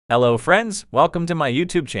Hello friends, welcome to my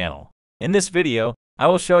YouTube channel. In this video, I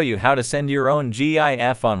will show you how to send your own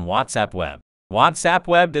GIF on WhatsApp Web. WhatsApp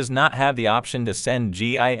Web does not have the option to send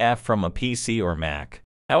GIF from a PC or Mac.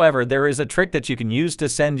 However, there is a trick that you can use to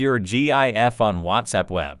send your GIF on WhatsApp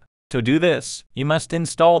Web. To do this, you must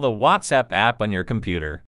install the WhatsApp app on your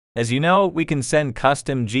computer. As you know, we can send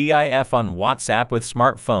custom GIF on WhatsApp with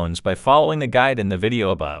smartphones by following the guide in the video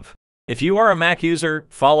above. If you are a Mac user,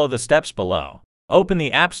 follow the steps below. Open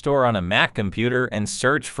the App Store on a Mac computer and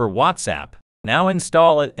search for WhatsApp. Now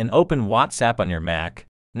install it and open WhatsApp on your Mac.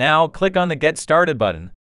 Now click on the Get Started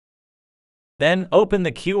button. Then open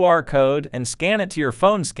the QR code and scan it to your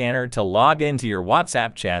phone scanner to log into your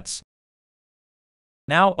WhatsApp chats.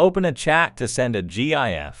 Now open a chat to send a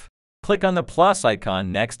GIF. Click on the plus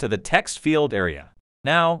icon next to the text field area.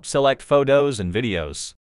 Now select Photos and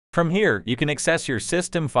Videos. From here, you can access your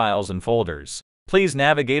system files and folders. Please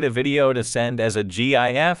navigate a video to send as a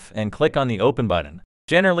GIF and click on the Open button.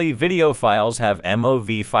 Generally, video files have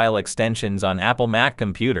MOV file extensions on Apple Mac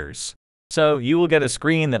computers. So you will get a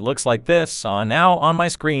screen that looks like this. Now on my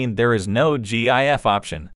screen, there is no GIF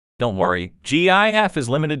option. Don't worry, GIF is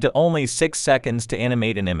limited to only 6 seconds to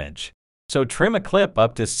animate an image. So trim a clip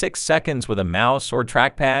up to 6 seconds with a mouse or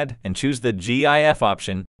trackpad and choose the GIF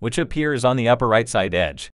option, which appears on the upper right side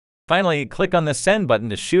edge. Finally, click on the Send button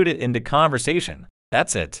to shoot it into conversation.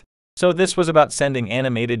 That's it. So this was about sending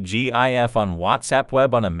animated GIF on WhatsApp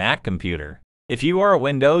Web on a Mac computer. If you are a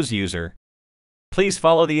Windows user, please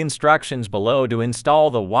follow the instructions below to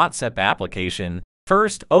install the WhatsApp application.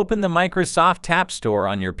 First, open the Microsoft App Store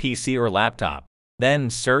on your PC or laptop. Then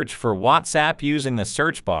search for WhatsApp using the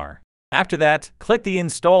search bar. After that, click the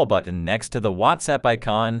Install button next to the WhatsApp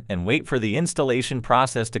icon and wait for the installation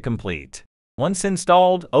process to complete. Once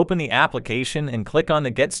installed, open the application and click on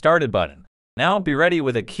the Get Started button. Now be ready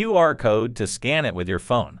with a QR code to scan it with your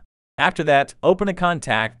phone. After that, open a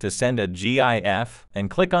contact to send a GIF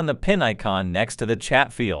and click on the pin icon next to the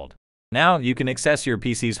chat field. Now you can access your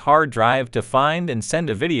PC's hard drive to find and send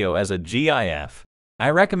a video as a GIF. I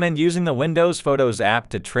recommend using the Windows Photos app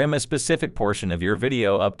to trim a specific portion of your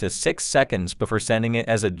video up to 6 seconds before sending it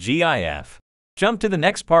as a GIF. Jump to the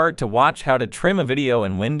next part to watch how to trim a video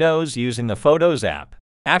in Windows using the Photos app.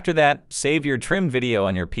 After that, save your trimmed video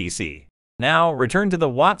on your PC. Now, return to the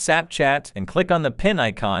WhatsApp chat and click on the pin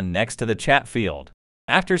icon next to the chat field.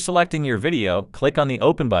 After selecting your video, click on the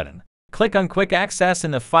Open button. Click on Quick Access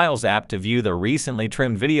in the Files app to view the recently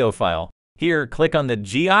trimmed video file. Here, click on the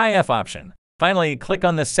GIF option. Finally, click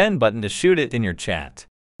on the Send button to shoot it in your chat.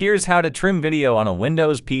 Here's how to trim video on a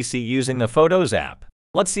Windows PC using the Photos app.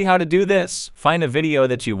 Let's see how to do this. Find a video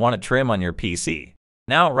that you want to trim on your PC.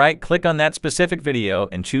 Now right-click on that specific video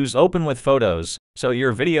and choose Open with Photos, so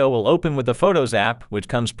your video will open with the Photos app, which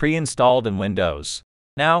comes pre-installed in Windows.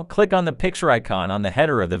 Now click on the picture icon on the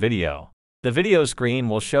header of the video. The video screen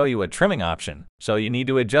will show you a trimming option, so you need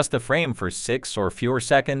to adjust the frame for 6 or fewer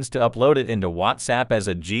seconds to upload it into WhatsApp as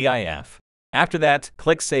a GIF. After that,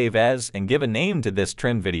 click Save As and give a name to this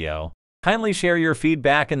trimmed video. Kindly share your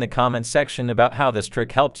feedback in the comments section about how this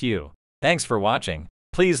trick helped you. Thanks for watching.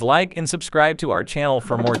 Please like and subscribe to our channel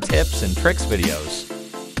for more tips and tricks videos.